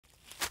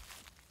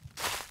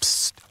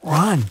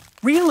Run!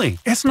 Really?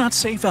 It's not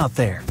safe out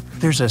there.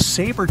 There's a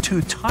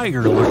saber-toothed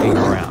tiger lurking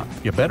around.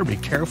 You better be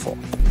careful.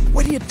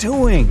 What are you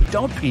doing?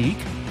 Don't peek.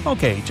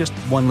 Okay, just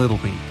one little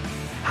peek.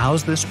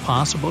 How's this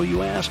possible,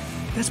 you ask?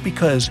 That's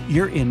because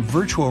you're in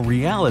virtual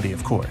reality,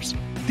 of course.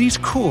 These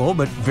cool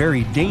but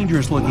very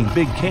dangerous-looking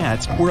big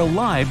cats were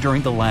alive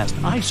during the last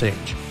ice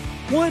age.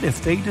 What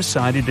if they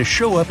decided to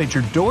show up at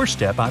your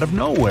doorstep out of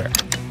nowhere?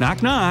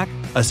 Knock knock!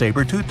 A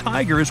saber-toothed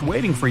tiger is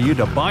waiting for you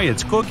to buy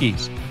its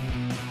cookies.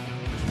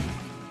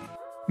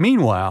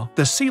 Meanwhile,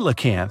 the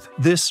coelacanth,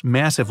 this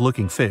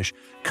massive-looking fish,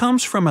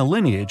 comes from a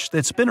lineage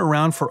that's been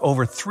around for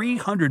over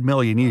 300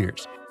 million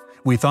years.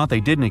 We thought they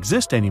didn't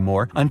exist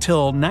anymore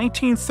until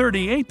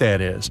 1938,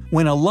 that is,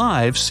 when a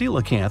live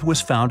coelacanth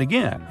was found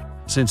again.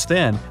 Since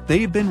then,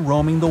 they've been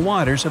roaming the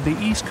waters of the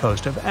east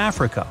coast of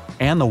Africa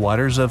and the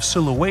waters of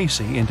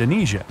Sulawesi,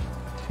 Indonesia.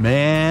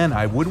 Man,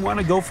 I wouldn't want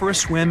to go for a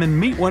swim and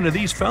meet one of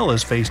these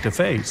fellas face to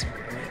face.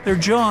 Their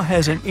jaw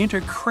has an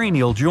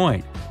intercranial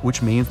joint,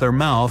 which means their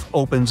mouth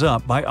opens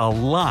up by a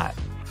lot.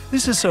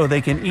 This is so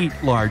they can eat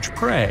large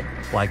prey,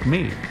 like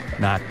me.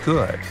 Not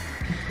good.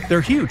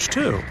 They're huge,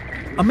 too.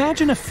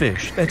 Imagine a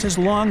fish that's as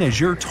long as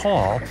you're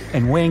tall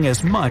and weighing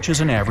as much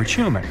as an average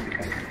human.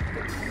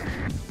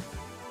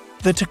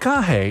 The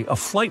takahe, a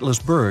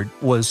flightless bird,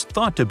 was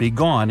thought to be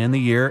gone in the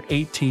year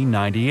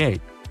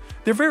 1898.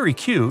 They're very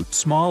cute,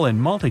 small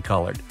and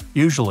multicolored,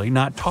 usually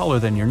not taller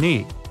than your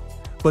knee.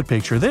 But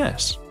picture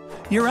this.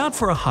 You're out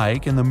for a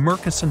hike in the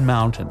Murchison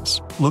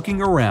Mountains.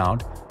 Looking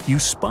around, you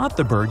spot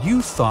the bird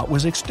you thought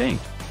was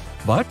extinct.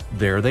 But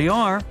there they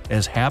are,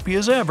 as happy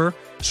as ever,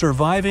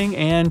 surviving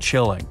and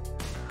chilling.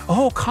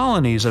 Whole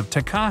colonies of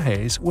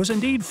takahes was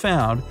indeed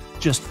found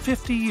just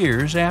 50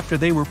 years after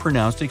they were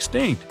pronounced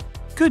extinct.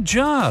 Good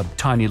job,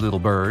 tiny little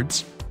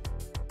birds!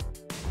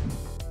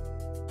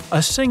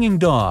 A singing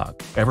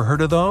dog. Ever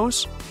heard of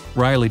those?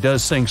 Riley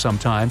does sing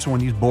sometimes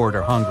when he's bored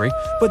or hungry,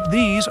 but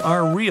these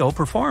are real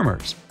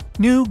performers.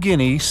 New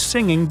Guinea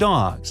singing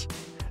dogs.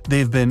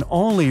 They've been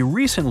only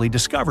recently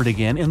discovered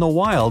again in the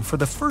wild for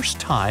the first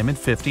time in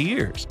 50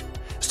 years.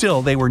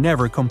 Still, they were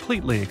never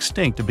completely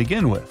extinct to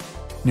begin with.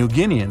 New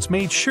Guineans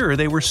made sure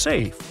they were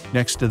safe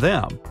next to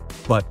them.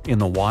 But in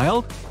the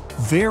wild?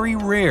 Very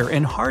rare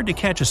and hard to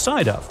catch a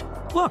sight of.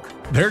 Look,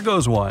 there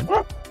goes one.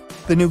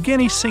 The New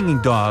Guinea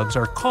singing dogs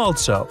are called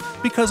so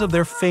because of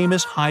their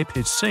famous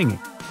high-pitched singing.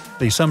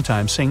 They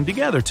sometimes sing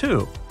together,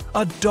 too.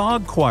 A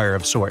dog choir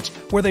of sorts,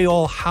 where they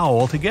all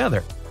howl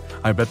together.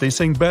 I bet they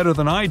sing better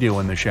than I do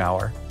in the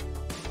shower.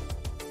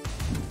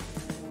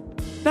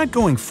 Not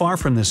going far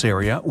from this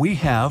area, we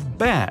have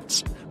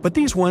bats, but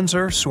these ones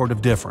are sort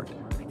of different.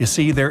 You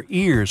see, their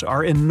ears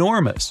are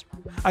enormous.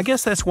 I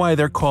guess that's why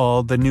they're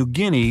called the New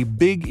Guinea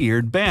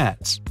big-eared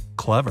bats.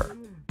 Clever.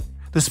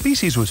 The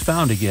species was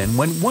found again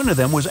when one of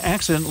them was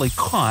accidentally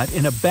caught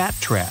in a bat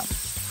trap.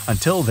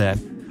 Until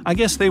then, I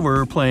guess they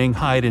were playing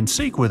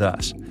hide-and-seek with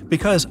us,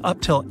 because up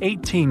till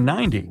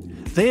 1890,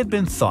 they had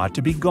been thought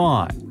to be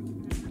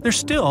gone. They're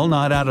still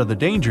not out of the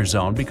danger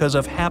zone because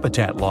of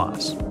habitat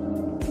loss.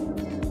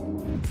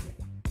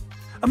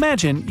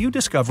 Imagine you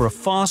discover a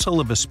fossil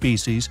of a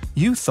species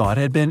you thought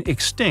had been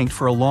extinct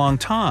for a long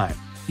time,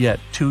 yet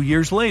 2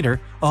 years later,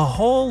 a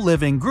whole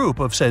living group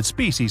of said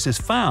species is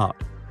found.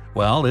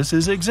 Well, this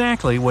is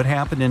exactly what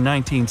happened in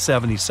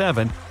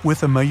 1977 with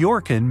the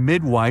Majorcan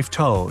midwife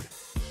toad.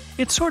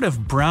 It's sort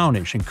of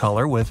brownish in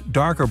color with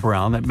darker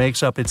brown that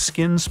makes up its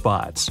skin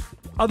spots.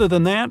 Other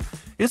than that,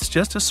 it's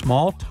just a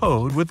small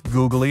toad with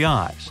googly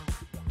eyes.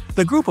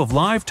 The group of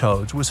live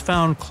toads was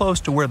found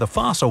close to where the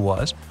fossil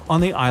was, on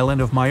the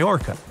island of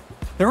Majorca.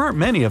 There aren't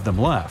many of them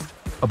left,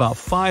 about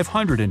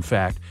 500 in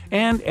fact,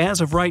 and as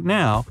of right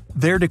now,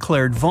 they're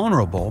declared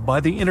vulnerable by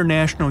the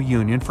International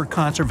Union for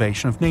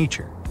Conservation of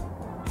Nature.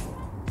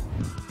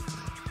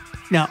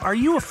 Now, are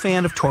you a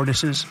fan of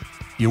tortoises?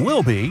 You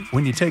will be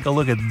when you take a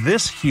look at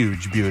this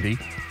huge beauty.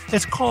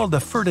 It's called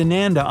the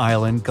Ferdinanda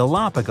Island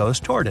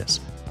Galapagos tortoise.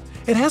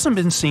 It hasn't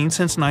been seen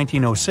since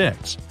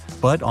 1906,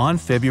 but on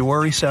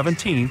February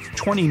 17,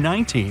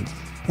 2019,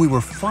 we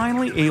were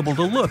finally able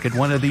to look at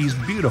one of these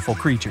beautiful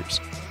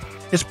creatures.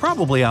 It's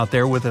probably out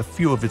there with a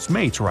few of its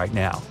mates right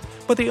now,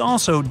 but they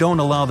also don't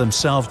allow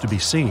themselves to be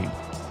seen.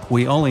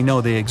 We only know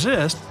they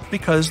exist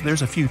because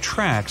there's a few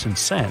tracks and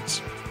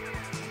scents.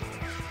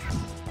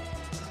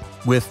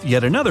 With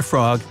yet another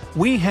frog,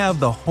 we have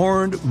the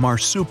horned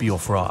marsupial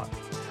frog.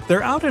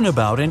 They're out and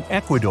about in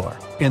Ecuador,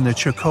 in the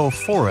Chocó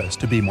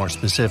forest to be more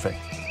specific.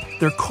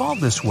 They're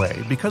called this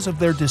way because of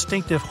their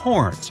distinctive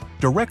horns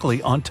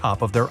directly on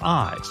top of their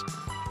eyes.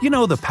 You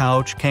know the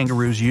pouch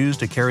kangaroos use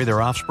to carry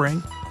their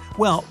offspring?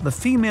 Well, the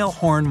female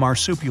horned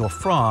marsupial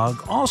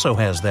frog also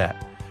has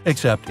that,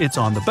 except it's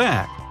on the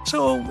back,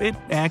 so it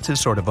acts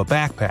as sort of a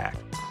backpack.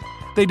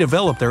 They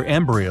develop their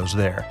embryos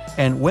there,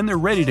 and when they're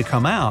ready to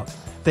come out,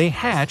 they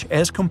hatch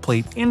as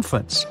complete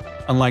infants,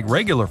 unlike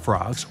regular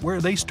frogs where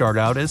they start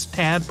out as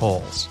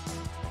tadpoles.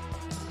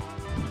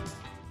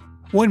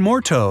 One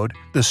more toad,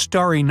 the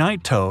starry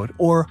night toad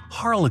or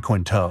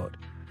harlequin toad.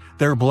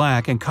 They're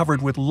black and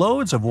covered with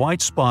loads of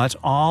white spots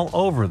all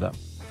over them.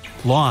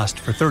 Lost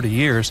for 30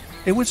 years,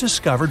 it was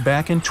discovered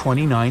back in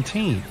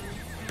 2019.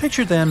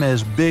 Picture them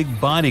as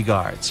big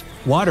bodyguards,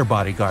 water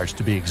bodyguards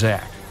to be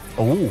exact.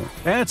 Oh,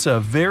 that's a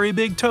very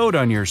big toad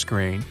on your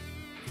screen.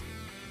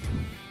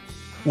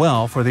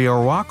 Well, for the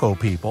Arhuaco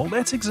people,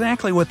 that's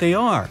exactly what they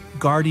are,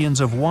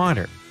 guardians of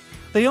water.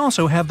 They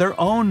also have their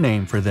own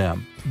name for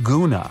them,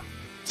 Guna.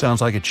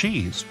 Sounds like a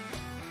cheese.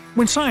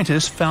 When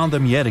scientists found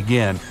them yet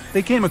again,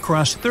 they came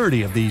across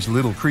 30 of these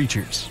little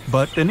creatures,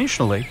 but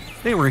initially,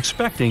 they were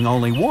expecting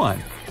only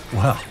one.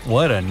 Well,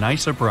 what a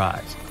nice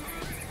surprise.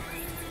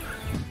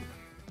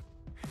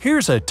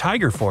 Here's a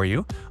tiger for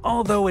you,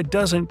 although it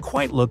doesn't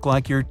quite look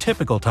like your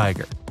typical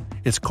tiger.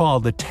 It's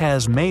called the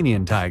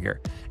Tasmanian tiger,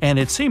 and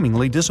it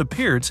seemingly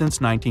disappeared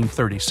since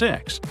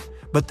 1936.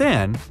 But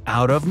then,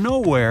 out of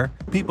nowhere,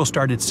 people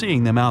started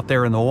seeing them out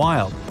there in the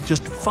wild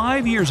just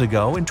 5 years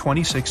ago in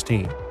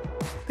 2016.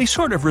 They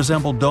sort of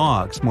resemble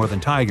dogs more than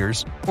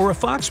tigers, or a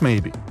fox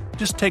maybe.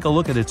 Just take a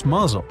look at its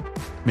muzzle.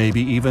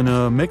 Maybe even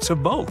a mix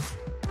of both.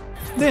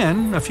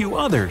 Then, a few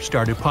others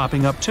started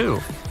popping up too.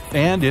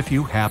 And if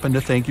you happen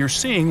to think you're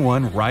seeing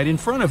one right in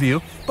front of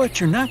you, but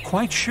you're not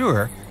quite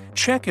sure,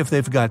 check if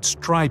they've got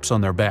stripes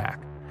on their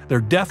back. They're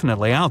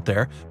definitely out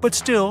there, but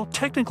still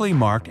technically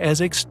marked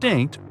as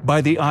extinct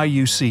by the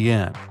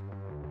IUCN.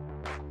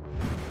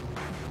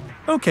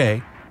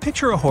 Okay,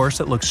 picture a horse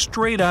that looks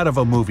straight out of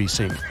a movie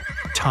scene.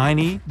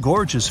 Tiny,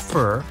 gorgeous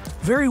fur,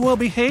 very well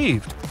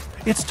behaved.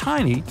 It's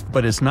tiny,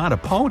 but it's not a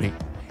pony.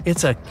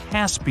 It's a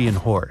Caspian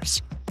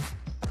horse.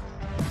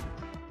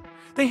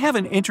 They have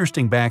an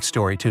interesting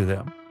backstory to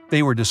them.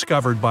 They were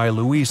discovered by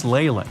Louise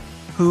Leyland,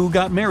 who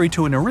got married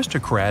to an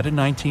aristocrat in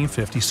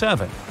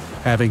 1957.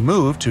 Having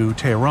moved to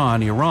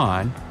Tehran,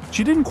 Iran,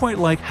 she didn't quite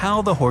like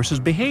how the horses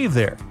behaved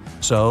there,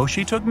 so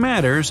she took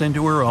matters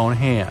into her own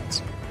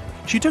hands.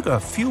 She took a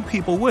few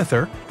people with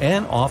her,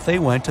 and off they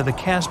went to the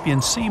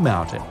Caspian Sea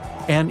mountain.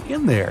 And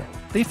in there,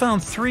 they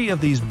found 3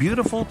 of these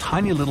beautiful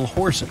tiny little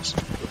horses.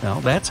 Now,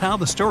 that's how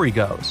the story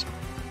goes.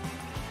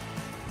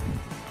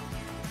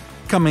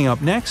 Coming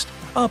up next,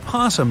 a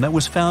possum that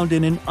was found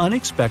in an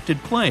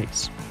unexpected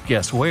place.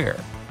 Guess where?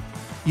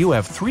 You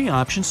have 3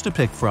 options to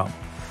pick from: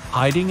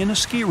 hiding in a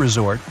ski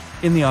resort,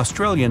 in the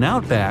Australian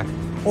outback,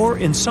 or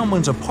in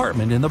someone's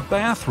apartment in the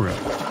bathroom.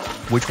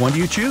 Which one do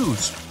you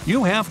choose?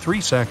 You have 3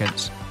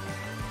 seconds.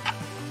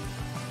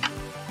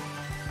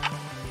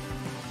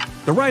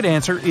 The right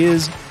answer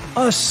is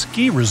a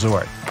ski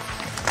resort.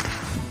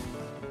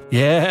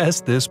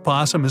 Yes, this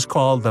possum is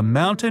called the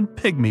mountain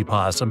pygmy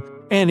possum,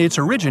 and it's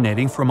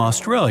originating from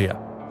Australia.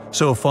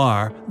 So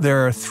far,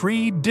 there are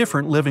 3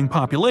 different living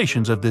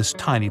populations of this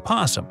tiny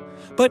possum,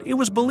 but it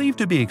was believed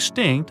to be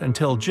extinct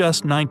until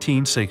just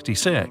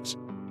 1966.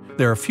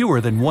 There are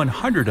fewer than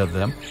 100 of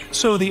them,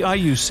 so the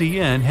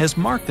IUCN has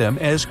marked them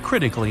as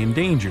critically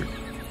endangered.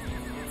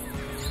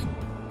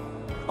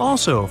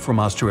 Also from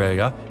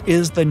Australia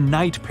is the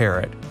night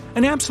parrot,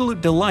 an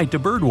absolute delight to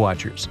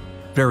birdwatchers.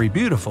 Very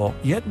beautiful,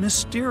 yet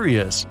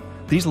mysterious.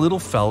 These little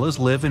fellas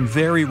live in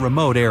very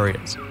remote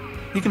areas.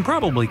 You can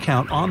probably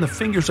count on the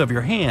fingers of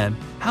your hand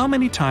how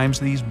many times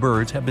these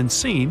birds have been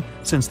seen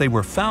since they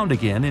were found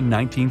again in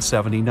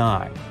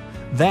 1979.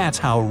 That's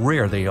how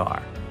rare they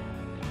are.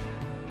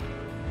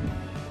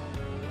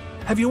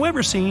 Have you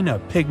ever seen a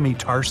pygmy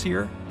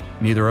tarsier?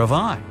 Neither have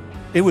I.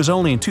 It was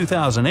only in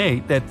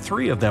 2008 that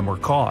 3 of them were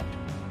caught.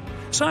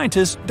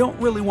 Scientists don't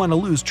really want to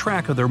lose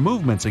track of their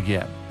movements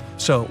again,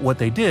 so what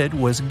they did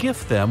was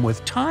gift them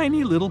with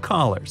tiny little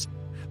collars.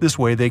 This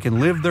way they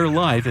can live their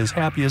life as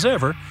happy as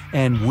ever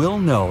and will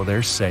know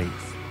they're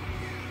safe.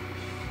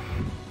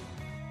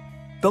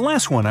 The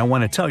last one I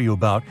want to tell you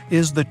about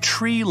is the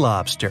tree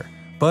lobster,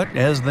 but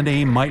as the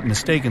name might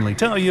mistakenly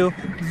tell you,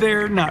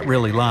 they're not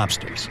really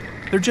lobsters.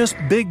 They're just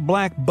big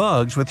black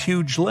bugs with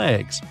huge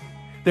legs.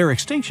 Their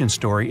extinction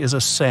story is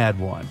a sad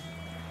one.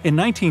 In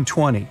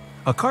 1920,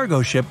 a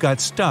cargo ship got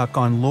stuck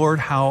on Lord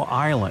Howe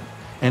Island,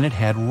 and it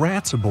had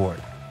rats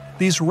aboard.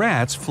 These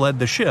rats fled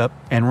the ship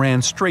and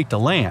ran straight to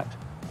land.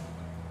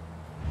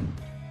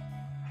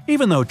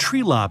 Even though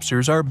tree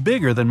lobsters are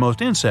bigger than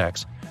most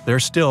insects, they're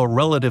still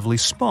relatively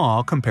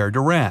small compared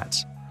to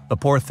rats. The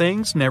poor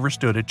things never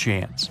stood a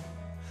chance.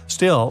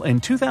 Still,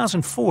 in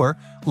 2004,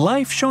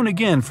 life shone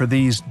again for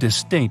these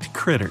distinct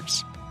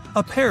critters.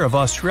 A pair of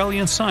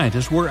Australian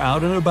scientists were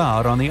out and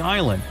about on the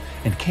island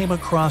and came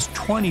across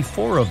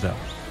 24 of them.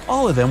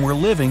 All of them were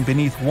living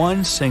beneath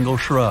one single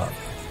shrub.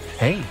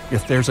 Hey,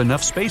 if there's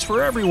enough space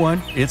for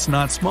everyone, it's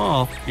not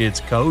small, it's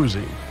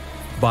cozy.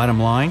 Bottom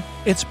line,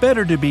 it's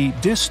better to be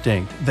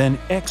distinct than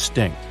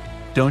extinct.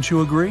 Don't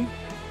you agree?